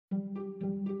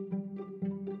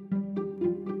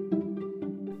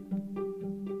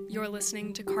You're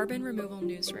listening to Carbon Removal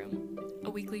Newsroom, a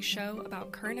weekly show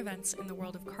about current events in the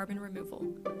world of carbon removal,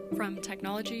 from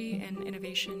technology and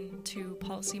innovation to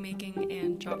policymaking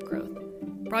and job growth.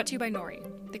 Brought to you by Nori,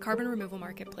 the carbon removal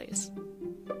marketplace.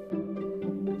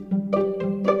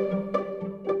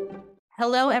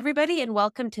 Hello, everybody, and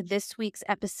welcome to this week's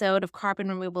episode of Carbon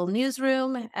Removal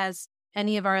Newsroom. As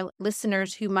any of our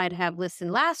listeners who might have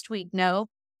listened last week know,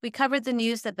 we covered the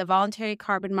news that the voluntary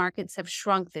carbon markets have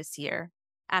shrunk this year.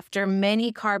 After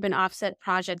many carbon offset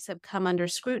projects have come under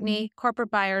scrutiny, corporate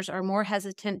buyers are more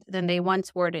hesitant than they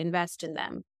once were to invest in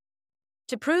them.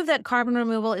 To prove that carbon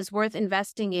removal is worth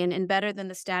investing in and better than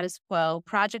the status quo,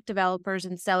 project developers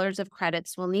and sellers of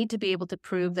credits will need to be able to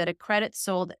prove that a credit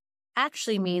sold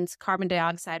actually means carbon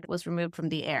dioxide was removed from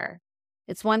the air.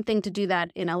 It's one thing to do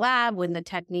that in a lab when the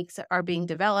techniques are being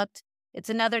developed. It's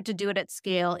another to do it at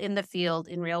scale in the field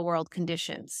in real-world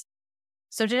conditions.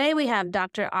 So today we have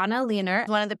Dr. Anna Lehner,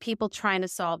 one of the people trying to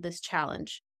solve this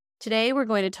challenge. Today we're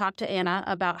going to talk to Anna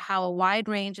about how a wide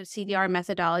range of CDR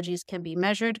methodologies can be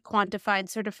measured, quantified,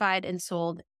 certified, and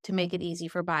sold to make it easy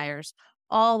for buyers,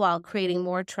 all while creating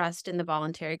more trust in the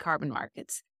voluntary carbon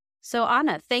markets. So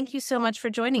Anna, thank you so much for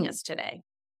joining us today.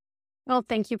 Well,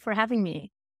 thank you for having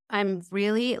me. I'm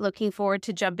really looking forward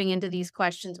to jumping into these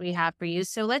questions we have for you.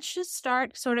 So let's just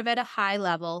start sort of at a high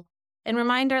level and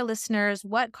remind our listeners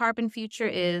what Carbon Future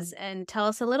is and tell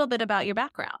us a little bit about your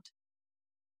background.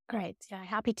 Great. Yeah,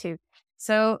 happy to.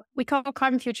 So we call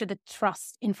Carbon Future the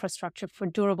trust infrastructure for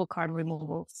durable carbon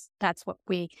removals. That's what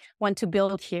we want to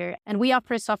build here. And we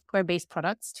offer software-based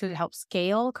products to help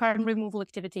scale carbon removal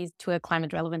activities to a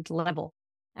climate-relevant level.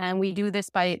 And we do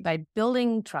this by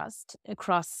building trust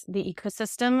across the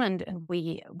ecosystem. And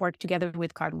we work together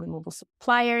with carbon removal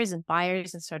suppliers and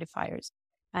buyers and certifiers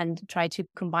and try to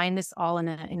combine this all in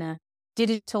a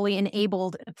digitally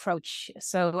enabled approach.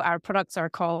 So our products are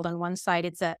called, on one side,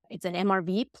 it's an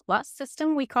MRV plus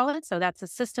system, we call it. So that's a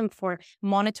system for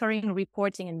monitoring,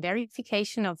 reporting, and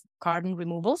verification of carbon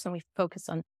removals. And we focus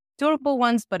on durable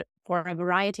ones, but for a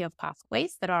variety of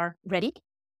pathways that are ready.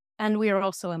 And we are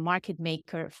also a market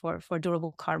maker for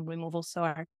durable carbon removal. So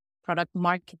our product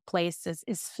marketplace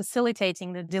is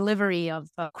facilitating the delivery of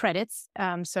credits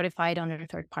certified under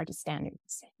third-party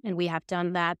standards. And we have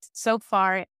done that so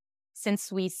far.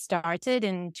 Since we started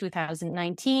in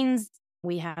 2019,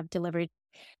 we have delivered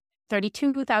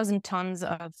 32,000 tons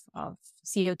of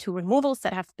CO2 removals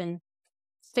that have been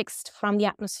fixed from the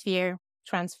atmosphere,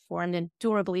 transformed, and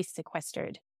durably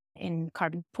sequestered in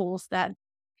carbon pools that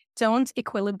don't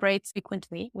equilibrate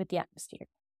frequently with the atmosphere.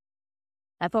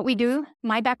 That's what we do.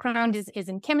 My background is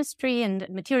in chemistry and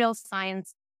materials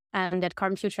science. And at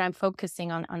Carbon Future, I'm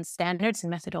focusing on standards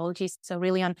and methodologies. So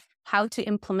really on how to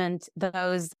implement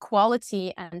those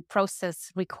quality and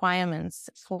process requirements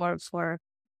for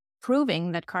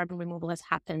proving that carbon removal has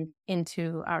happened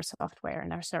into our software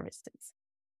and our services.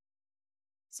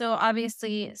 So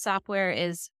obviously software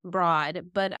is broad,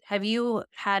 but have you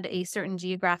had a certain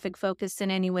geographic focus in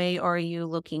any way, or are you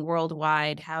looking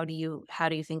worldwide? How do you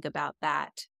think about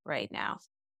that right now?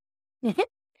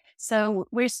 So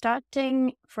we're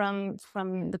starting from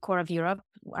the core of Europe.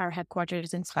 Our headquarters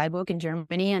is in Freiburg in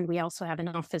Germany, and we also have an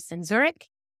office in Zurich,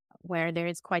 where there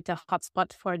is quite a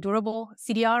hotspot for durable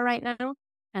CDR right now.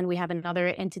 And we have another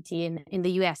entity in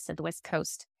the US at the West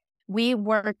Coast. We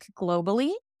work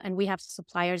globally, and we have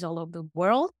suppliers all over the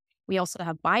world. We also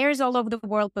have buyers all over the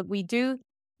world, but we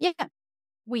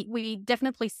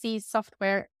definitely see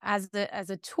software as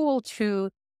a tool to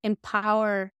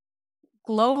empower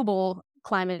global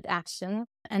climate action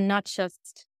and not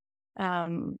just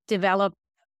develop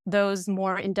those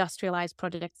more industrialized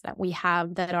projects that we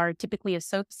have that are typically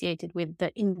associated with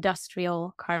the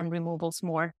industrial carbon removals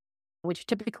more, which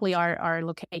typically are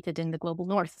located in the global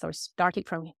north or starting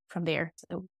from there.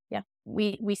 So yeah,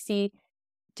 we see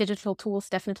digital tools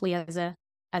definitely as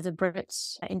a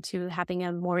bridge into having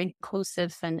a more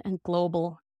inclusive and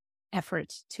global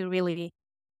effort to really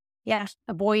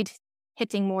avoid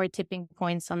hitting more tipping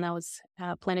points on those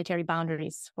planetary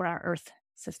boundaries for our Earth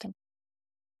system.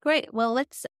 Great. Well,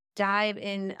 let's dive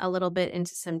in a little bit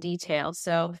into some detail.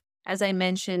 So as I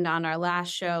mentioned on our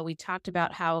last show, we talked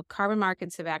about how carbon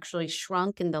markets have actually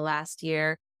shrunk in the last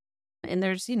year. And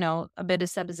there's, a bit of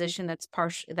supposition that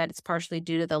it's partially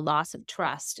due to the loss of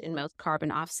trust in most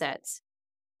carbon offsets.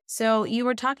 So you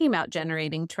were talking about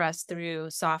generating trust through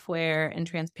software and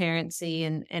transparency,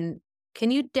 and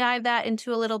can you dive that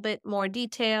into a little bit more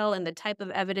detail and the type of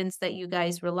evidence that you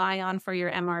guys rely on for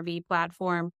your MRV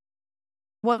platform?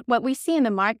 What we see in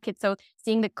the market, so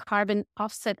seeing the carbon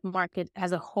offset market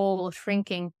as a whole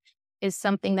shrinking, is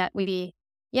something that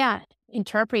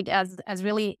interpret as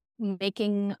really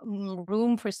making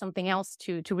room for something else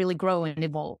to really grow and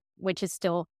evolve, which is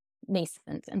still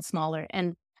nascent and smaller.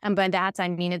 And by that, I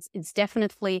mean, it's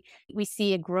definitely, we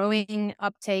see a growing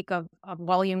uptake of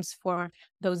volumes for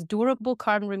those durable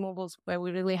carbon removals where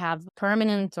we really have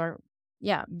permanent or,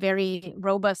 very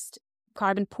robust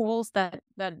carbon pools that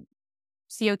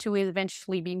CO2 is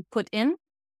eventually being put in.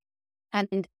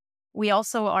 And we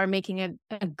also are making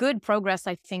a good progress,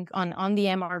 I think, on the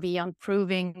MRV, on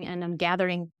proving and on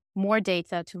gathering more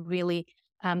data to really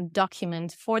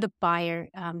document for the buyer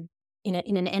in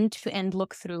an end-to-end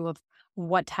look-through of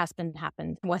what has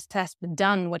happened, what has been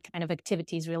done, what kind of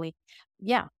activities really,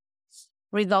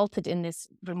 resulted in this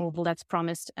removal that's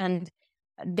promised. And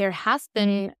there has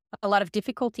been a lot of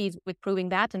difficulties with proving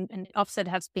that, and offset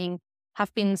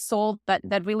have been sold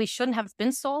that really shouldn't have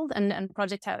been sold, and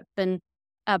projects have been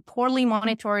poorly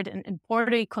monitored and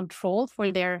poorly controlled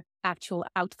for their actual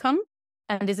outcome.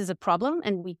 And this is a problem,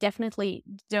 and we definitely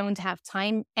don't have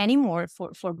time anymore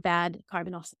for bad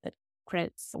carbon offset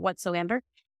credits whatsoever.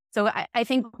 So I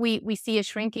think we see a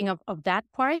shrinking of that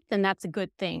part, and that's a good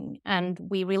thing. And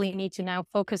we really need to now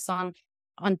focus on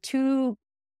two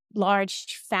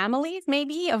large families,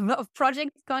 maybe, of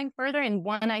projects going further. And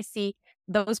one, I see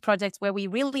those projects where we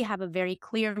really have a very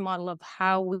clear model of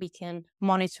how we can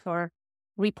monitor,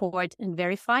 report, and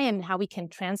verify, and how we can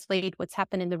translate what's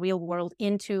happened in the real world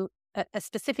into a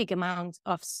specific amount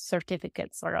of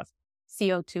certificates or of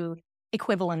CO2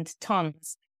 equivalent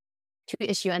tons to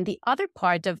issue. And the other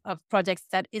part of projects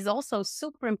that is also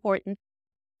super important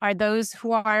are those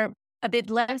who are a bit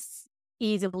less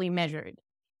easily measured.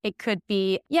 It could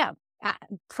be,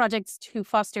 projects to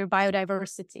foster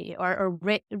biodiversity or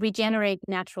regenerate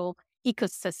natural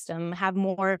ecosystem, have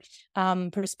more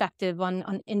perspective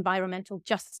on environmental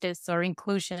justice or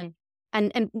inclusion.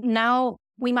 And now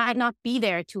we might not be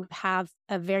there to have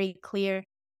a very clear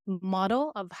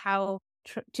model of how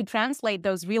to translate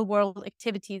those real world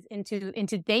activities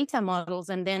into data models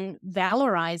and then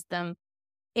valorize them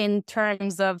in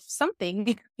terms of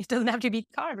something. It doesn't have to be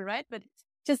carbon, right? But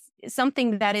just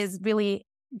something that is really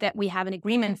that we have an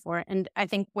agreement for. And I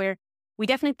think we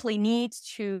definitely need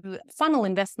to funnel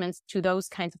investments to those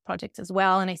kinds of projects as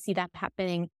well. And I see that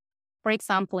happening, for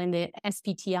example, in the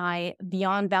SBTI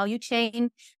Beyond Value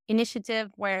Chain initiative,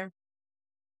 where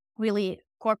really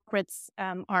corporates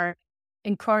are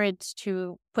encouraged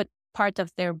to put part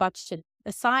of their budget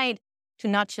aside to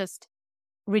not just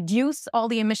reduce all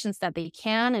the emissions that they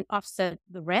can and offset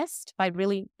the rest by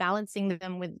really balancing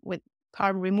them with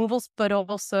carbon removals, but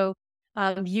also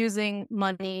using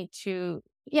money to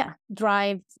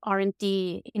drive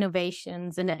R&D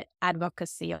innovations and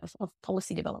advocacy of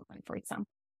policy development, for example.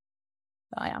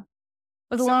 So it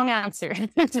was a long answer.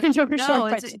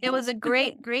 It was a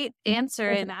great answer,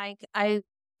 and I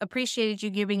appreciated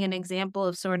you giving an example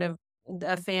of sort of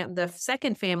the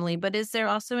second family. But is there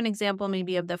also an example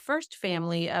maybe of the first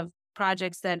family of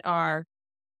projects that are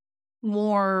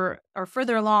more or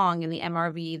further along in the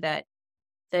MRV that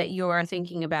you are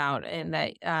thinking about and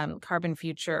that Carbon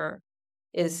Future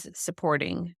is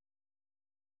supporting?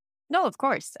 No, of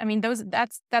course. I mean,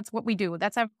 that's what we do.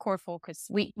 That's our core focus.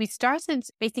 We started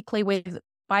basically with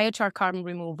biochar carbon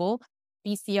removal,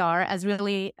 BCR, as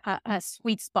really a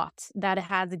sweet spot that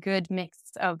has a good mix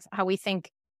of how we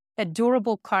think a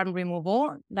durable carbon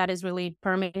removal that is really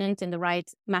permanent in the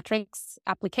right matrix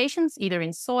applications, either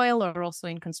in soil or also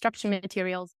in construction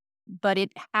materials. But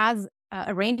it has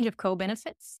a range of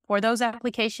co-benefits for those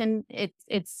applications.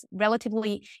 It's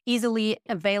relatively easily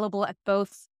available at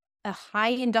both a high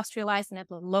industrialized and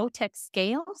at a low-tech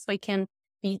scale. So it can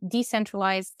be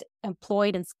decentralized,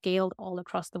 employed, and scaled all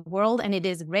across the world. And it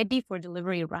is ready for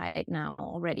delivery right now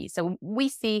already. So we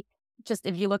see, just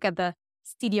if you look at the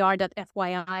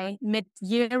CDR.FYI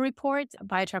mid-year report,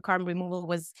 biochar carbon removal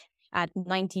was at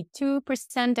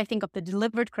 92%, I think, of the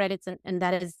delivered credits. And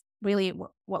that is really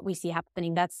what we see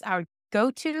happening. That's our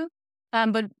go-to.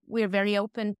 But we're very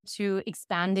open to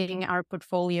expanding our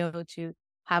portfolio to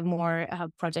have more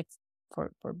projects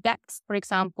for BECCS, for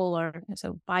example, or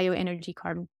so bioenergy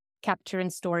carbon capture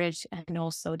and storage, and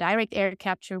also direct air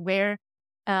capture, where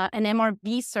an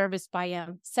MRV service by a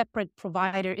separate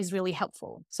provider is really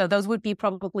helpful. So those would be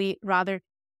probably rather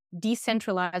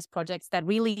decentralized projects that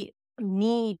really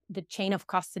need the chain of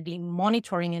custody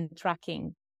monitoring and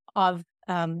tracking of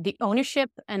the ownership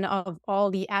and of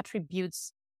all the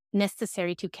attributes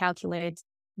necessary to calculate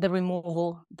the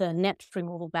net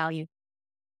removal value.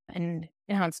 And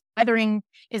enhanced weathering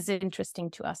is interesting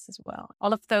to us as well.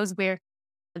 All of those where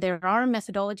there are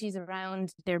methodologies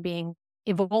around, they're being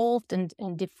evolved and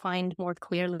defined more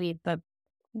clearly, but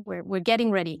we're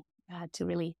getting ready to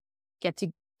really get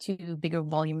to bigger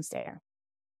volumes there.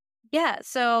 Yeah.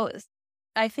 So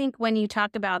I think when you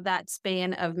talk about that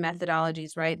span of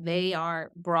methodologies, right, they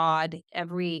are broad.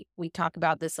 We talk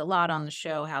about this a lot on the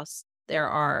show, how there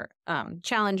are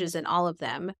challenges in all of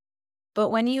them. But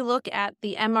when you look at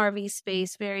the MRV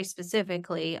space very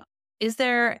specifically,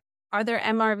 are there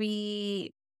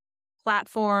MRV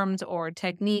platforms or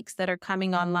techniques that are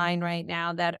coming online right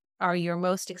now that are you're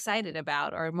most excited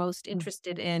about or most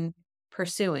interested in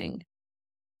pursuing?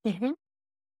 Mm-hmm.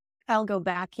 I'll go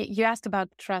back. You asked about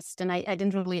trust, and I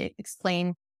didn't really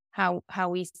explain how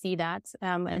we see that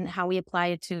and how we apply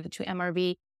it to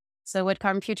MRV. So what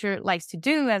Carbon Future likes to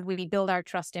do as we build our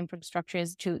trust infrastructure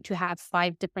is to have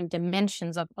 5 different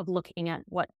dimensions of looking at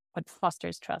what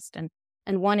fosters trust.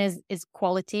 And one is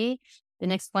quality. The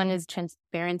next one is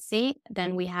transparency.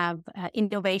 Then we have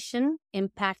innovation,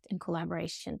 impact, and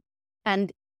collaboration.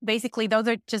 And basically, those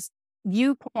are just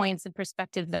viewpoints and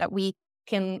perspectives that we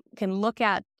can look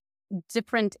at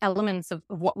different elements of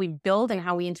what we build and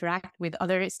how we interact with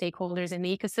other stakeholders in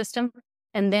the ecosystem,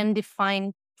 and then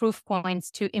define proof points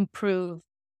to improve,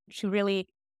 to really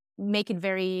make it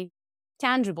very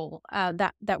tangible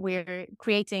that we're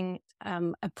creating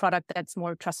a product that's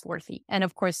more trustworthy. And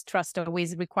of course, trust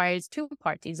always requires 2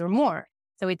 parties or more.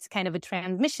 So it's kind of a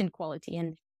transmission quality,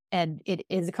 and it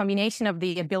is a combination of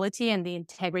the ability and the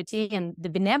integrity and the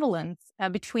benevolence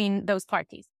between those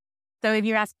parties. So if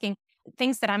you're asking,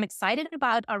 things that I'm excited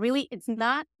about are really, it's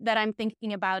not that I'm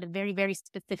thinking about a very, very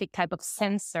specific type of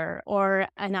sensor or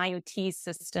an IoT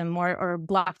system or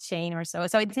blockchain or so.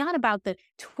 So it's not about the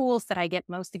tools that I get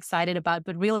most excited about,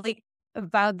 but really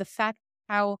about the fact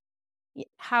how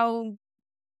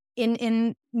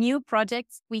in new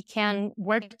projects we can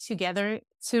work together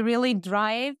to really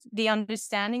drive the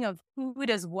understanding of who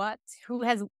does what, who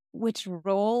has which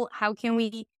role, how can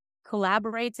we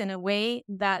collaborate in a way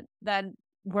that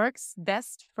works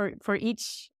best for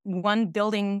each one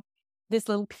building this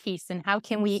little piece, and how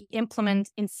can we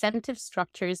implement incentive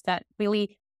structures that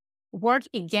really work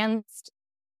against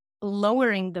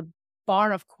lowering the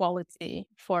bar of quality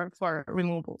for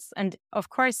removals. And of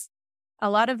course, a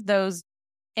lot of those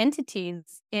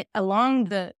entities along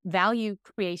the value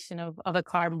creation of a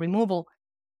carbon removal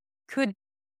could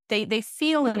they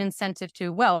feel an incentive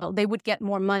to, well, they would get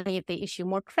more money if they issue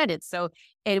more credits. So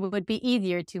it would be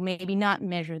easier to maybe not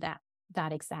measure that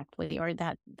exactly or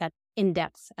that in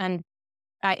depth. And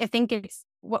I think it's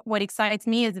what excites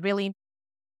me is really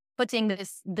putting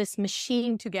this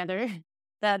machine together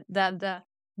that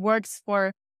works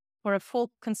for a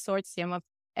full consortium of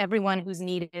everyone who's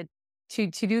needed to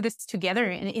do this together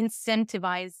and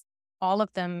incentivize all of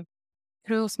them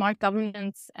through smart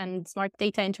governance and smart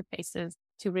data interfaces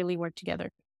to really work together.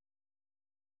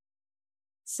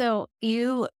 So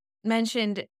you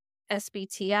mentioned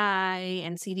SBTI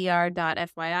and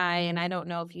CDR.FYI, and I don't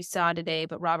know if you saw today,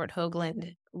 but Robert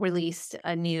Hoagland released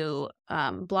a new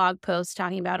blog post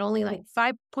talking about only like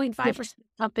 5.5% of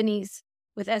companies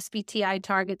with SBTI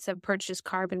targets have purchased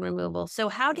carbon removal. So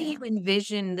how do you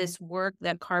envision this work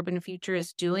that Carbon Future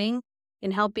is doing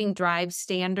in helping drive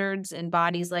standards and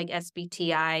bodies like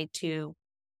SBTI to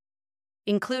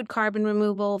include carbon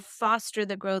removal, foster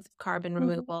the growth of carbon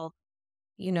removal,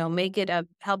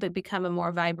 help it become a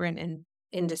more vibrant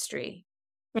industry?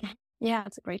 Yeah,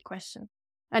 that's a great question.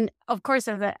 And of course,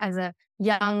 as a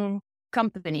young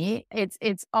company,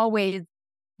 it's always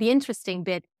the interesting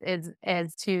bit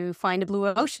is to find a blue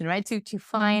ocean, right? To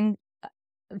find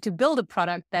to build a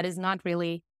product that is not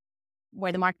really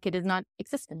where the market is not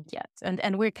existent yet,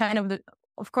 and we're kind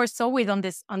of course always on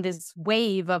this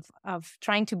wave of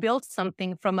trying to build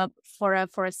something for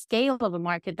a scale of a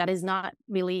market that is not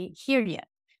really here yet.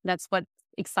 That's what's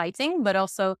exciting, but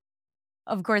also,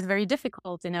 of course, very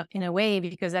difficult in a way,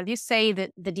 because as you say,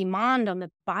 that the demand on the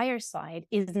buyer side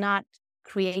is not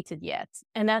created yet,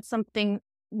 and that's something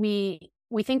we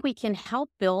think we can help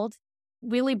build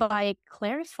really by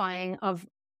clarifying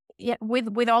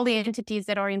with all the entities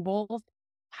that are involved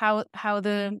how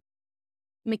the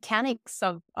mechanics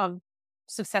of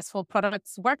successful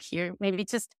products work here. Maybe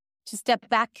just to step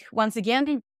back once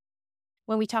again,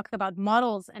 when we talk about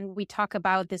models and we talk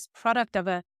about this product of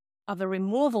a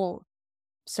removal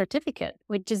certificate,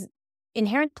 which is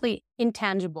inherently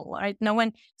intangible, right?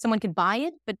 Someone could buy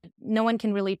it, but no one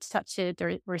can really touch it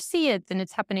or see it, and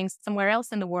it's happening somewhere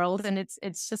else in the world, and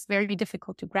it's just very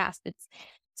difficult to grasp.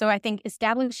 So I think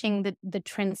establishing the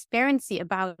transparency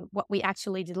about what we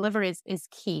actually deliver is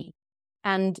key.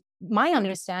 And my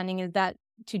understanding is that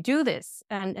to do this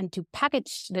and to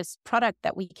package this product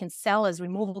that we can sell as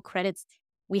removal credits,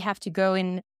 we have to go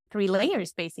in three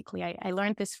layers, basically. I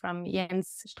learned this from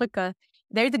Jens Strücke.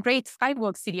 There's a great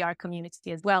Freiburg CDR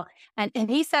community as well. And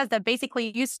he says that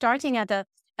basically you're starting at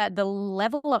the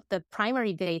level of the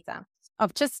primary data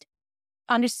of just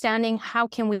understanding how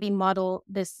can we model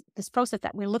this process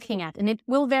that we're looking at. And it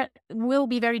will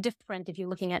be very different if you're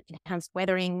looking at enhanced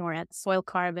weathering or at soil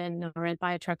carbon or at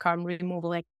biochar carbon removal.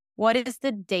 Like, what is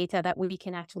the data that we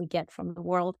can actually get from the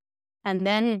world? And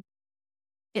then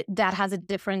that has a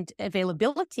different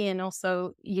availability, and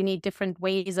also you need different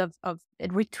ways of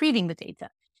retrieving the data.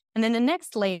 And then the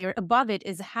next layer above it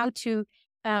is how to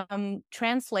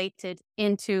translate it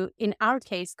into, in our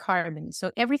case, carbon.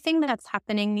 So everything that's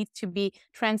happening needs to be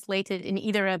translated in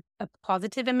either a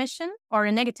positive emission or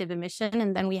a negative emission,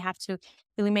 and then we have to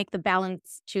really make the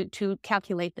balance to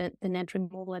calculate the net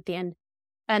removal at the end.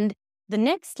 And the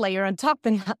next layer on top,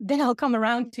 and then I'll come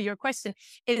around to your question,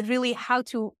 is really how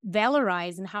to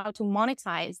valorize and how to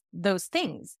monetize those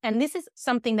things. And this is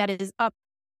something that is up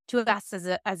to us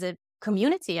as a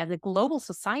community, as a global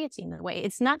society in a way.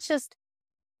 It's not just,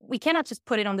 we cannot just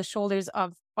put it on the shoulders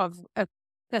of a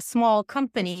small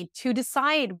company to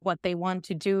decide what they want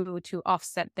to do to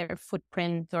offset their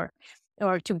footprint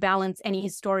or to balance any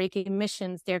historic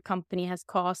emissions their company has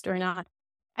caused or not.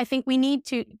 I think we need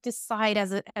to decide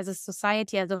as a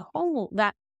society as a whole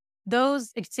that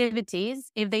those activities,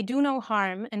 if they do no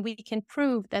harm and we can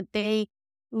prove that they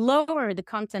lower the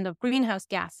content of greenhouse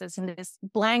gases in this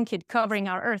blanket covering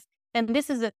our earth, then this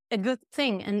is a good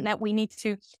thing, and that we need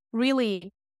to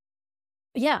really,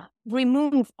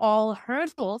 remove all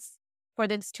hurdles for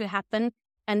this to happen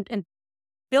and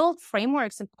build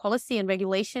frameworks and policy and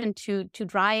regulation to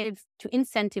drive, to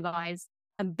incentivize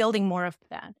building more of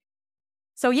that.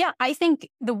 So I think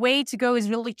the way to go is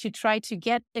really to try to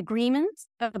get agreement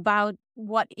about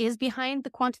what is behind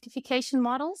the quantification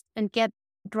models and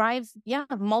drive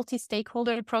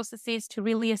multi-stakeholder processes to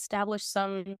really establish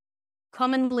some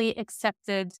commonly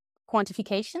accepted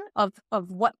quantification of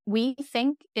what we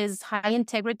think is high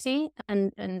integrity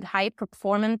and high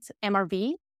performance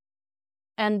MRV.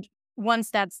 And once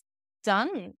that's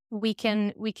done, we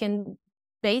can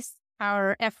base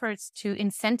our efforts to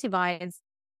incentivize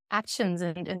actions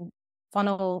and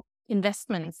funnel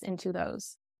investments into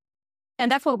those. And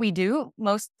that's what we do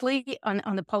mostly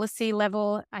on the policy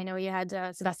level. I know you had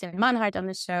Sebastian Manhart on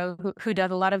the show who does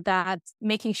a lot of that,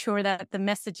 making sure that the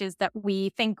messages that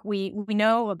we think we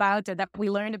know about or that we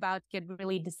learned about get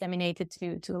really disseminated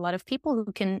to a lot of people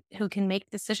who can make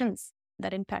decisions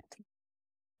that impact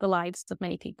the lives of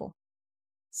many people.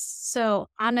 So,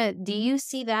 Anna, do you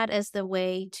see that as the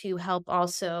way to help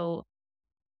also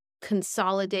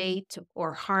consolidate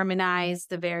or harmonize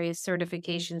the various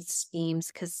certification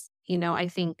schemes? Because, I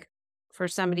think for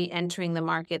somebody entering the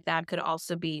market, that could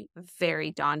also be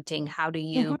very daunting. How do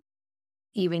you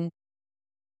even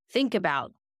think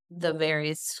about the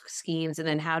various schemes? And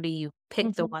then how do you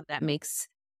pick the one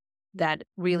that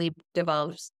really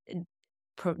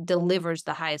delivers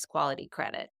the highest quality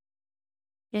credit?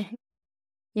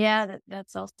 Yeah,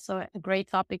 that's also a great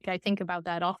topic. I think about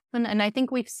that often. And I think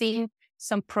we've seen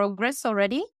some progress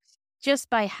already just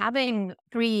by having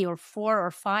 3 or 4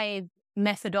 or 5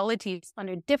 methodologies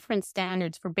under different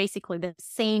standards for basically the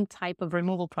same type of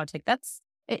removal project. That's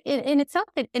in itself,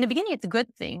 in the beginning, it's a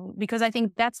good thing, because I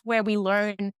think that's where we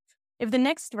learn. If the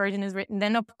next version is written,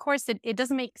 then of course it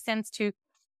doesn't make sense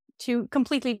to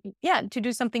completely, to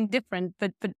do something different,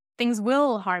 but things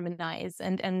will harmonize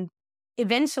and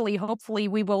eventually, hopefully,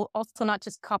 we will also not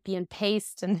just copy and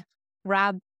paste and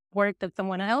grab work that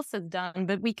someone else has done,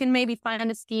 but we can maybe find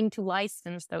a scheme to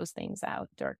license those things out.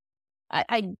 Or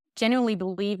I genuinely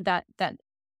believe that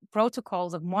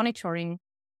protocols of monitoring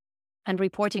and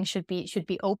reporting should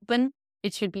be open.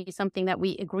 It should be something that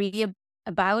we agree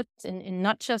about in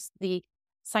not just the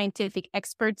scientific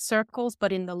expert circles,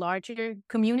 but in the larger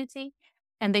community.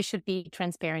 And they should be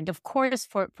transparent. Of course,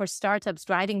 for startups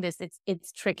driving this,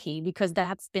 it's tricky because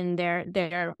that's been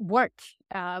their work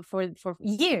for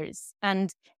years,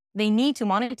 and they need to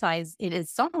monetize it in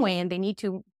some way, and they need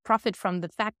to profit from the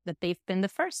fact that they've been the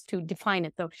first to define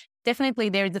it. So definitely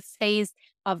there's a phase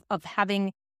of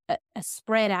having a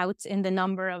spread out in the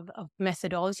number of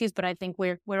methodologies, but I think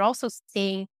we're also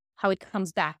seeing how it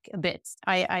comes back a bit.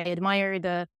 I admire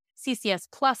the CCS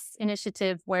Plus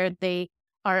initiative, where they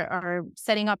are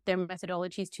setting up their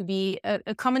methodologies to be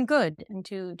a common good and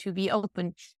to be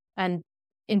open. And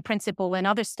in principle,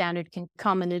 another standard can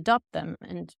come and adopt them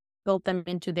and build them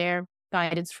into their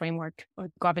guidance framework or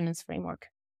governance framework.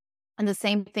 And the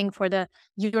same thing for the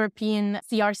European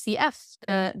CRCF,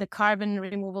 the Carbon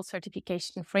Removal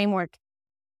Certification Framework.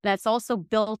 That's also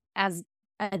built as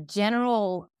a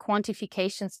general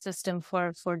quantification system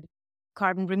for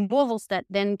carbon removals that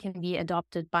then can be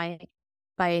adopted by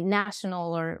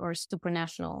national or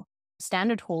supranational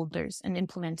standard holders and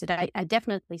implemented. I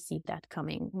definitely see that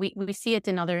coming. We see it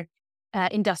in other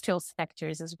industrial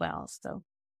sectors as well. So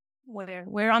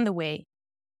we're on the way,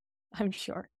 I'm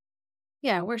sure.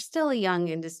 Yeah, we're still a young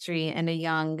industry and a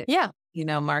young,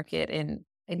 market. And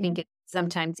I think it's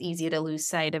sometimes easy to lose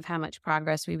sight of how much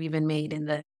progress we've even made in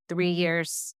the 3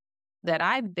 years that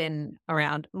I've been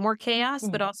around. More chaos,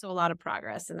 but also a lot of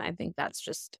progress. And I think that's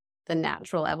just the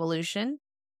natural evolution.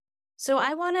 So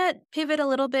I want to pivot a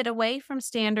little bit away from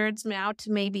standards now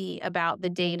to maybe about the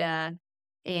data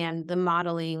and the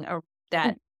modeling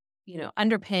that,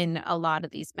 underpin a lot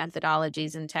of these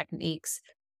methodologies and techniques.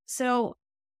 So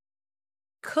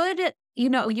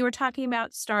you were talking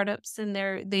about startups and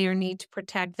their need to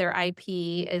protect their IP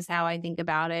is how I think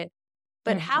about it.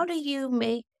 But how do you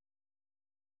make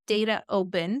data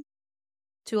open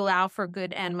to allow for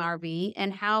good MRV?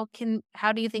 And how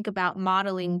do you think about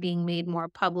modeling being made more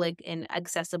public and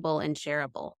accessible and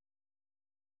shareable?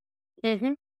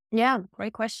 Yeah,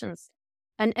 great questions.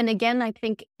 And again, I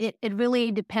think it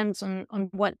really depends on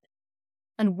what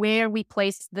and where we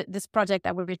place this project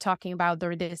that we were talking about,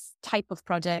 or this type of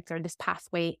project or this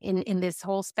pathway in this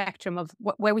whole spectrum of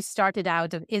where we started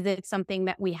out of. Is it something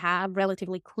that we have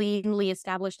relatively cleanly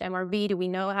established MRV? Do we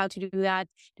know how to do that?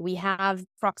 Do we have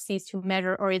proxies to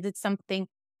measure? Or is it something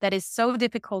that is so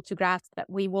difficult to grasp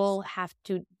that we will have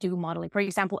to do modeling? For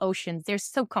example, oceans, they're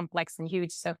so complex and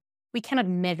huge, so we cannot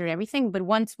measure everything. But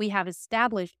once we have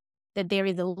established that there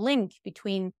is a link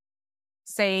between,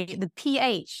 say, the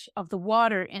pH of the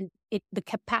water and the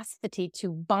capacity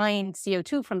to bind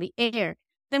CO2 from the air,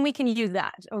 then we can use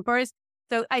that, of course.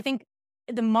 So I think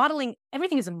the modeling,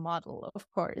 everything is a model, of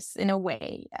course, in a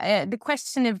way. The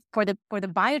question of for the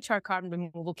biochar carbon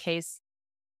removal case,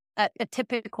 a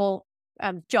typical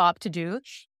job to do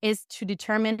is to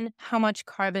determine how much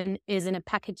carbon is in a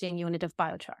packaging unit of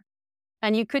biochar.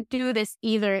 And you could do this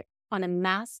either on a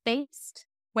mass-based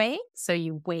way, so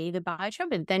you weigh the biochar,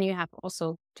 but then you have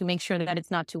also to make sure that it's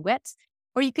not too wet,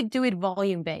 or you could do it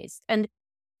volume-based. And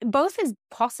both is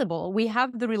possible. We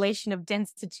have the relation of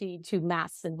density to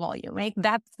mass and volume, right?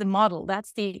 That's the model.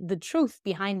 That's the truth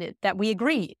behind it, that we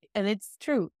agree, and it's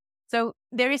true. So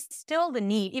there is still the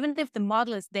need, even if the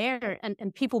model is there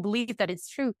and people believe that it's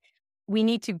true, we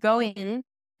need to go in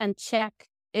and check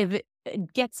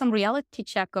get some reality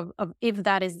check of if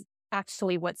that is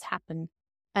actually what's happened.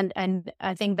 And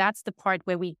I think that's the part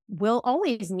where we will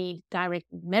always need direct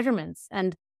measurements.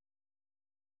 And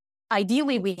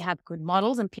ideally, we have good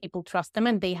models and people trust them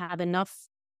and they have enough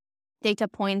data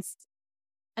points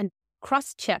and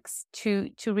cross checks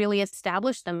to really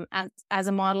establish them as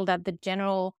a model that the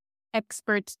general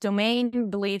expert domain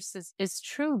believes is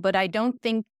true. But I don't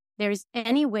think there is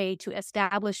any way to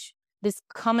establish this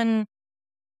common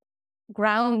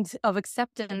ground of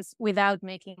acceptance without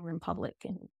making them public.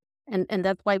 And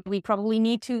that's why we probably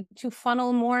need to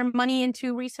funnel more money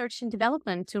into research and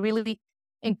development to really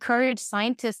encourage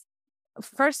scientists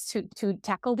first to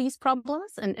tackle these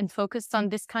problems and focus on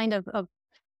this kind of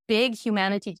big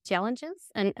humanity challenges.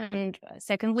 And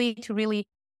secondly, to really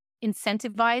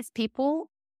incentivize people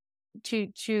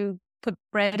to put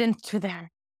bread into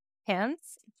their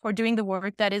hands for doing the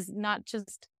work that is not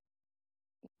just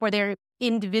for their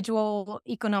individual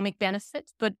economic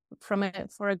benefit, but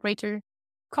for a greater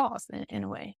cause in a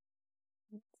way.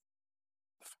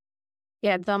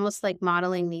 Yeah, it's almost like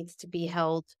modeling needs to be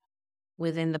held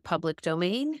within the public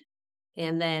domain,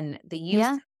 and then the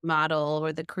use model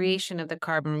or the creation of the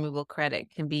carbon removal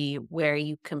credit can be where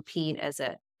you compete as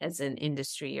an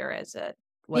industry or as a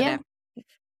whatever.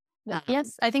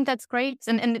 Yes, I think that's great,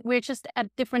 and we're just at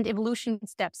different evolution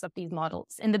steps of these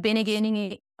models. In the beginning,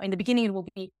 it will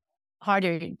be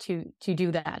harder to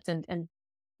do that and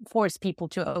force people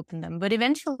to open them, but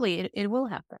eventually it will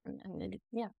happen. And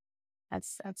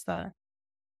that's the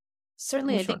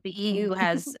certainly. I think the EU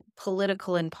has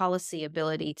political and policy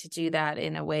ability to do that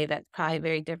in a way that's probably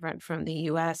very different from the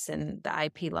US and the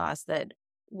IP laws that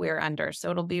we're under.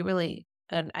 So it'll be really,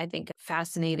 I think,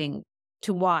 fascinating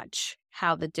to watch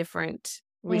how the different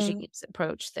regimes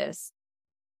approach this.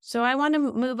 So I want to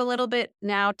move a little bit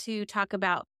now to talk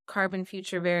about Carbon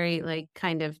Future very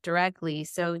kind of directly.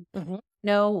 So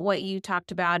what you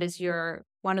talked about is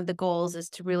one of the goals is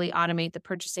to really automate the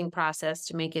purchasing process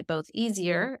to make it both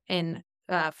easier and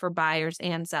for buyers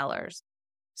and sellers.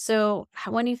 So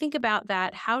when you think about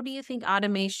that, how do you think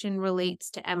automation relates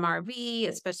to MRV,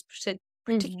 especially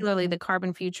particularly the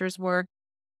Carbon Futures work?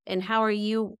 And how are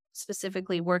you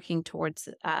specifically working towards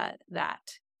that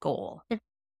goal?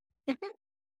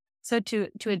 So to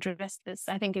address this,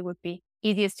 I think it would be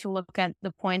easiest to look at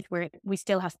the point where we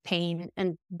still have pain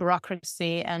and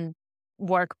bureaucracy and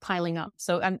work piling up.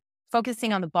 So I'm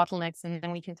focusing on the bottlenecks, and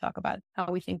then we can talk about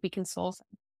how we think we can solve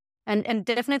them. And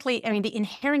definitely, I mean, the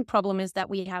inherent problem is that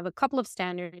we have a couple of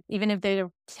standards, even if they're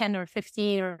 10 or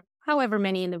 15 or however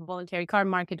many in the voluntary carbon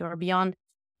market or beyond.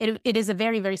 It is a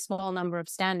very, very small number of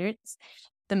standards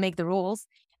that make the rules.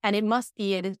 And it must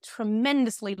be a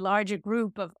tremendously larger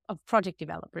group of project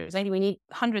developers. I think we need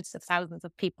hundreds of thousands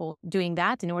of people doing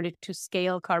that in order to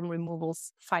scale carbon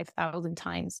removals 5,000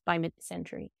 times by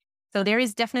mid-century. So there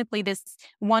is definitely this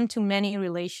one-to-many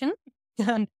relation.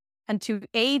 And to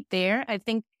aid there, I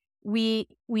think we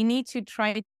need to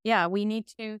try, we need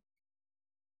to,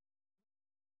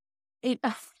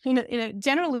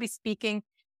 generally speaking,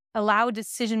 allow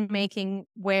decision making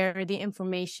where the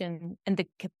information and the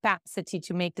capacity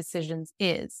to make decisions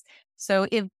is. So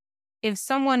if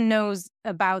someone knows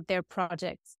about their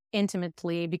projects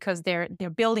intimately because they're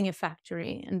building a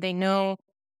factory and they know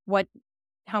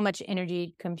how much energy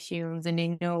it consumes and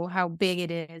they know how big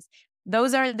it is,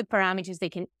 those are the parameters they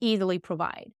can easily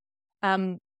provide.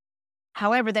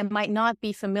 However, they might not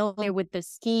be familiar with the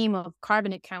scheme of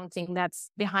carbon accounting that's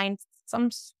behind some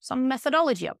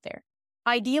methodology up there.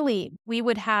 Ideally, we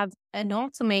would have an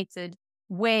automated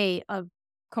way of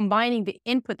combining the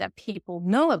input that people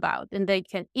know about, and they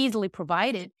can easily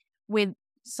provide it with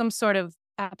some sort of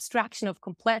abstraction of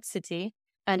complexity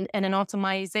and an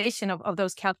automation of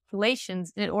those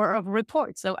calculations or of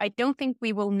reports. So I don't think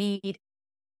we will need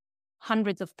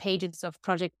hundreds of pages of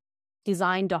project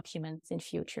design documents in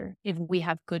future if we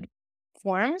have good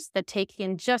forms that take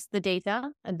in just the data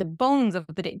and the bones of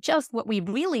the data, just what we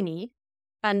really need,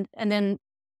 and then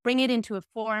bring it into a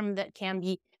form that can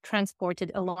be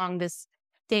transported along this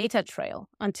data trail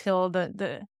until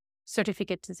the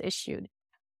certificate is issued.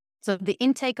 So the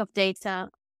intake of data,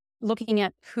 looking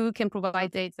at who can provide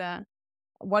data,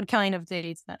 what kind of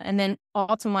data, and then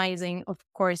optimizing, of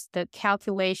course, the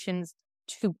calculations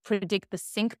to predict the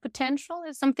sink potential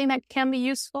is something that can be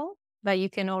useful, that you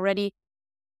can already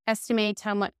estimate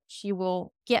how much you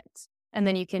will get. And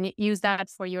then you can use that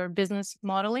for your business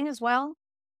modeling as well.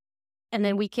 And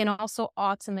then we can also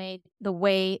automate the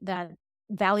way that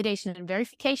validation and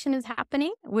verification is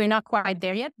happening. We're not quite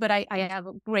there yet, but I have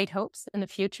great hopes in the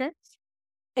future.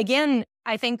 Again,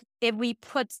 I think if we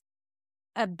put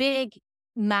a big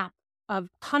map of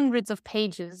hundreds of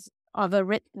pages of a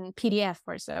written PDF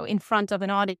or so in front of an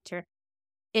auditor,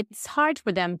 it's hard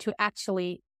for them to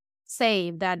actually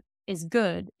say that is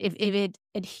good if it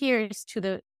adheres to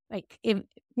the, if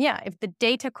the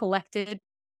data collected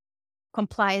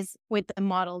complies with the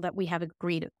model that we have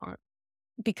agreed upon,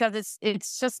 because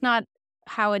it's just not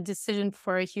how a decision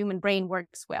for a human brain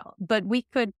works well. But we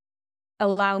could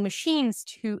allow machines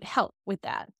to help with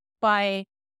that by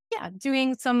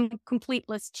doing some complete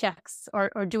list checks or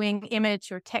doing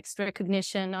image or text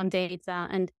recognition on data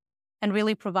and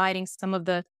really providing some of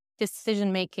the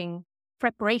decision making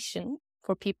preparation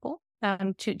for people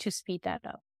to speed that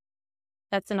up.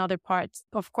 That's another part.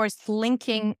 Of course,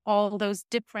 linking all those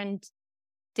different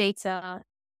data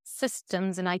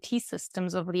systems and IT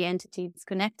systems of the entities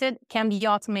connected can be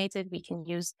automated. We can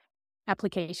use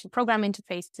application program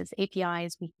interfaces,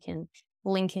 APIs. We can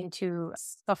link into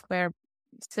software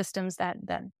systems that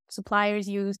suppliers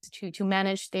use to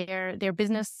manage their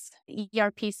business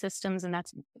ERP systems. And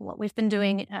that's what we've been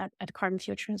doing at Carbon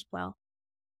Future as well.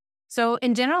 So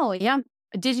in general,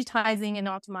 digitizing and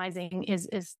optimizing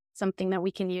is something that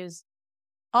we can use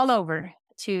all over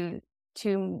to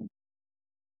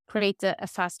create a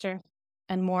faster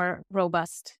and more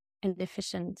robust and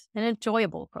efficient and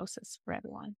enjoyable process for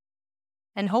everyone.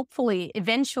 And hopefully,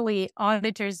 eventually,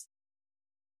 auditors,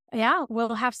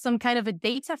 will have some kind of a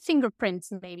data fingerprint,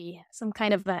 maybe some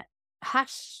kind of a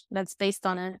hash that's based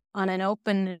on an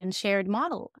open and shared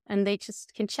model. And they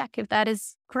just can check if that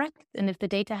is correct and if the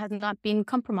data has not been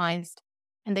compromised.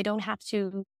 And they don't have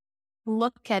to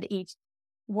look at each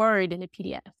word in a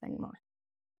PDF anymore.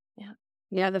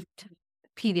 The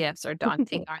PDFs are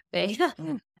daunting, aren't they?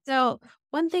 So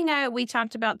one thing we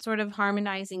talked about sort of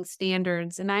harmonizing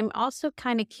standards, and I'm also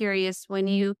kind of curious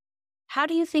how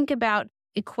do you think about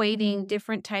equating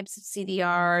different types of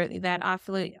CDR that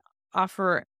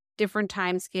offer different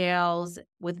timescales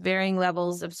with varying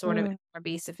levels of sort of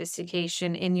MRV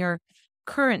sophistication in your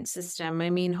current system? I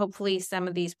mean, hopefully some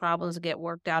of these problems get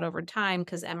worked out over time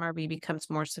because MRV becomes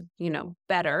more,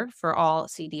 better for all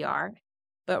CDR.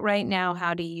 But right now,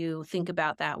 how do you think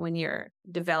about that when you're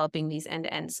developing these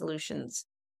end-to-end solutions?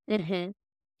 Mm-hmm.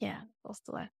 Yeah,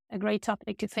 a great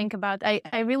topic to think about.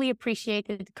 I really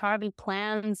appreciated Carbon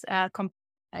Plan's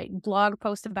blog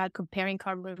post about comparing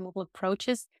carbon removal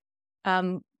approaches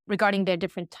regarding their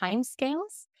different time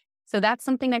scales. So that's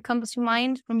something that comes to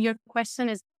mind from your question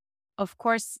is, of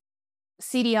course,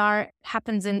 CDR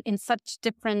happens in such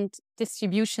different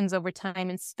distributions over time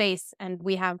and space. And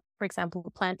we have, for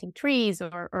example, planting trees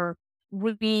or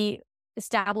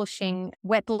re-establishing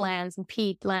wetlands and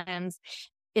peatlands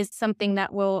is something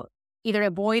that will either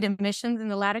avoid emissions in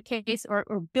the latter case or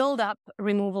build up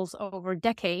removals over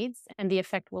decades. And the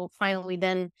effect will finally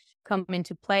then come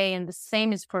into play. And the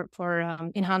same is for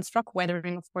enhanced rock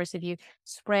weathering. Of course, if you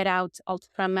spread out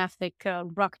ultramafic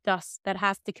rock dust that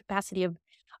has the capacity of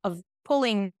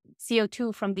pulling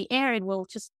CO2 from the air, it will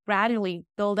just gradually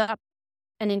build up.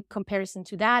 And in comparison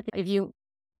to that, if you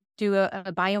do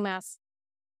a biomass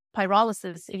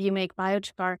pyrolysis, if you make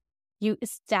biochar, you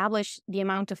establish the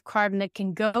amount of carbon that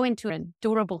can go into a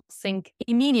durable sink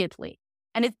immediately.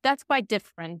 And that's quite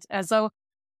different. So,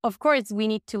 of course, we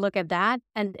need to look at that.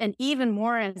 And even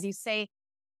more, as you say,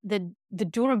 the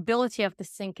durability of the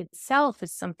sink itself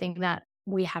is something that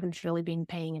we haven't really been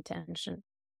paying attention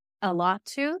a lot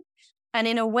to. And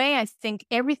in a way, I think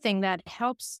everything that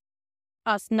helps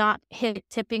us not hit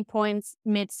tipping points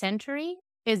mid-century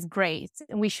is great.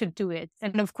 And we should do it.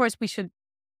 And of course, we should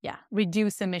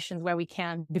reduce emissions where we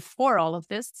can before all of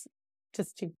this,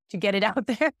 just to get it out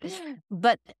there.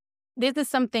 But this is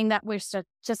something that we're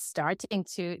just starting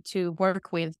to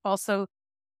work with. Also,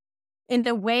 in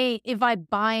the way, if I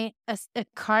buy a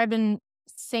carbon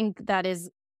sink that is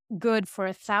good for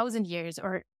 1,000 years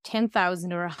or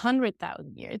 10,000 or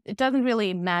 100,000 years, it doesn't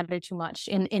really matter too much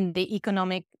in the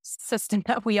economic system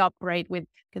that we operate with,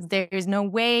 because there is no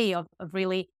way of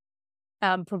really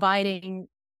providing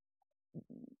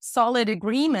solid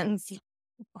agreements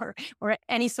or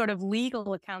any sort of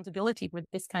legal accountability with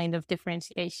this kind of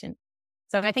differentiation.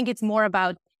 So I think it's more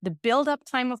about the build-up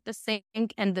time of the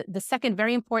sink. And the second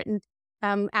very important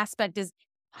aspect is,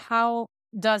 how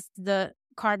does the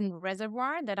carbon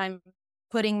reservoir that I'm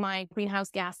putting my greenhouse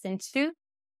gas into,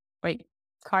 right,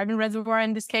 carbon reservoir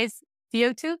in this case,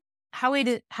 CO2, how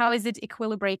is it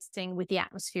equilibrating with the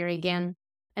atmosphere again?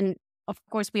 And of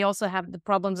course, we also have the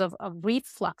problems of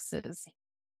refluxes.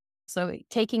 So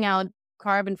taking out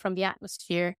carbon from the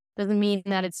atmosphere doesn't mean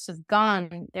that it's just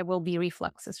gone. There will be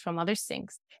refluxes from other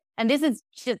sinks. And this is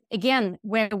just, again,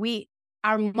 where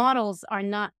our models are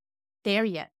not there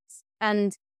yet.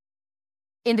 And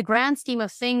in the grand scheme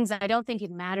of things, I don't think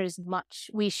it matters much.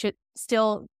 We should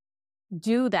still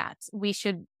do that. We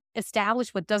should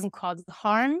establish what doesn't cause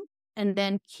harm and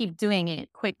then keep doing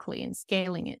it quickly and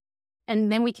scaling it.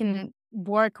 And then we can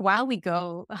work while we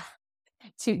go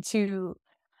to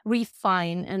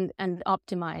refine and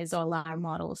optimize all our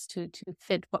models to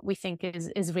fit what we think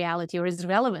is reality or is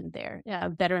relevant there,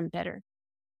 better and better.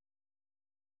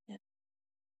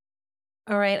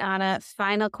 All right, Anna,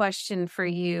 final question for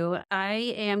you.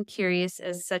 I am curious,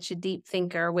 as such a deep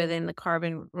thinker within the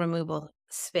carbon removal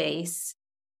space,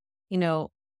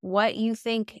 what you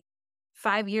think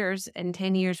 5 years and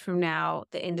 10 years from now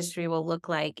the industry will look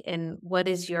like, and what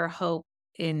is your hope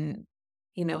in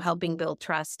helping build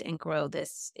trust and grow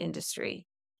this industry?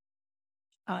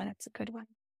 Oh, that's a good one.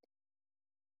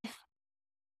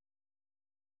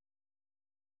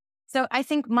 So I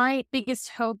think my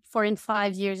biggest hope for in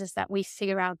 5 years is that we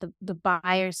figure out the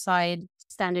buyer side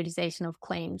standardization of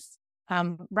claims.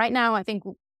 Right now, I think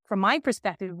from my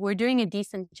perspective, we're doing a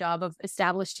decent job of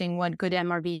establishing what good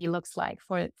MRV looks like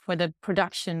for the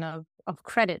production of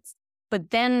credits. But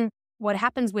then what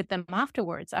happens with them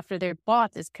afterwards, after they're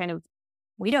bought, is kind of,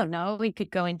 we don't know. It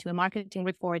could go into a marketing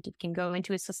report. It can go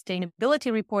into a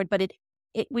sustainability report, but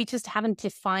we just haven't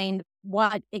defined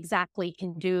what exactly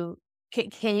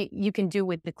you can do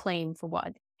with the claim for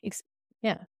what.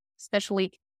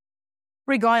 Especially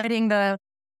regarding the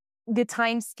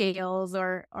time scales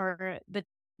or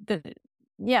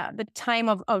the time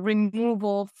of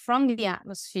removal from the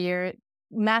atmosphere,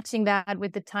 matching that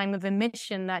with the time of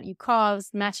emission that you cause,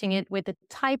 matching it with the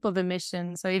type of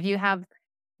emission. So if you have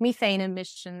methane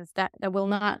emissions that will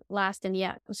not last in the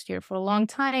atmosphere for a long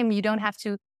time, you don't have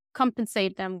to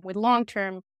compensate them with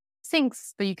long-term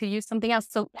sinks, but you could use something else.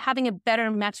 So having a better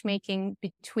matchmaking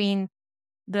between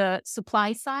the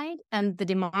supply side and the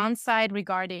demand side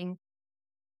regarding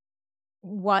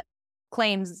what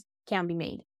claims can be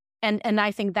made. And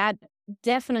I think that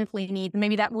definitely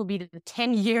maybe that will be the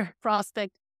 10-year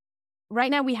prospect.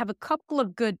 Right now, we have a couple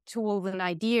of good tools and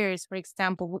ideas. For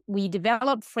example, we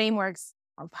develop frameworks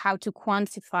of how to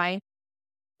quantify,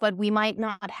 but we might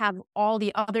not have all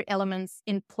the other elements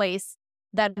in place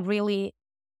that really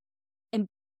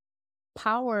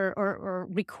power or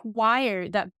require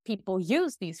that people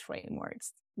use these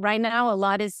frameworks. Right now, a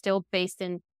lot is still based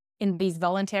in these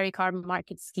voluntary carbon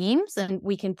market schemes, and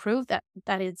we can prove that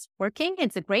it's working.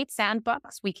 It's a great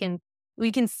sandbox. We can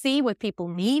see what people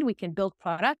need. We can build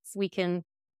products. We can,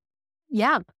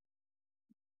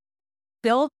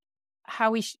 build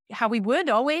how we would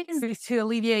always to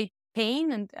alleviate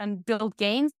pain and build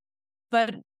gains.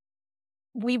 But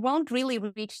we won't really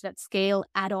reach that scale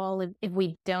at all if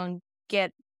we don't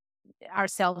get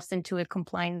ourselves into a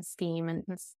compliance scheme and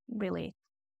really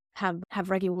have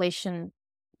regulation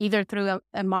either through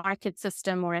a market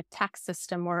system or a tax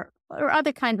system or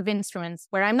other kinds of instruments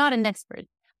where I'm not an expert.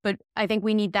 But I think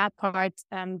we need that part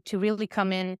to really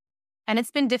come in. And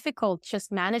it's been difficult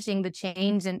just managing the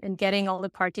change and getting all the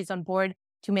parties on board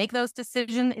to make those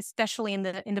decisions, especially in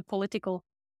the political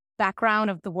background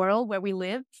of the world where we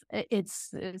live.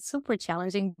 It's super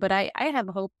challenging, but I have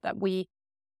hope that we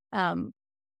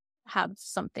have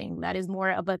something that is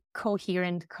more of a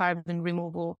coherent carbon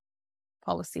removal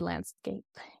policy landscape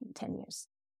in 10 years.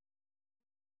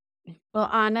 Well,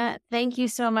 Anna, thank you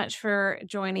so much for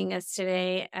joining us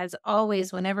today. As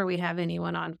always, whenever we have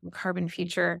anyone on from Carbon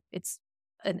Future, it's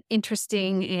an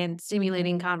interesting and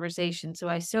stimulating conversation. So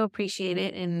I so appreciate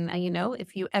it. And,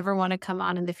 if you ever want to come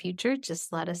on in the future,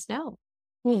 just let us know.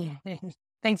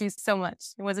 Thank you so much.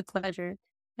 It was a pleasure.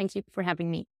 Thank you for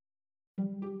having me.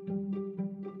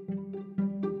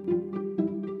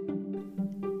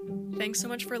 Thanks so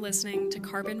much for listening to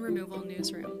Carbon Removal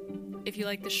Newsroom. If you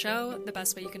like the show, the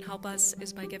best way you can help us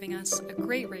is by giving us a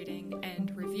great rating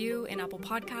and review in Apple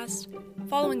Podcasts,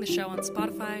 following the show on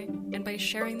Spotify, and by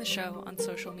sharing the show on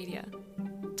social media.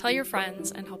 Tell your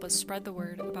friends and help us spread the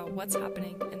word about what's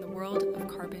happening in the world of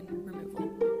carbon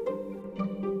removal.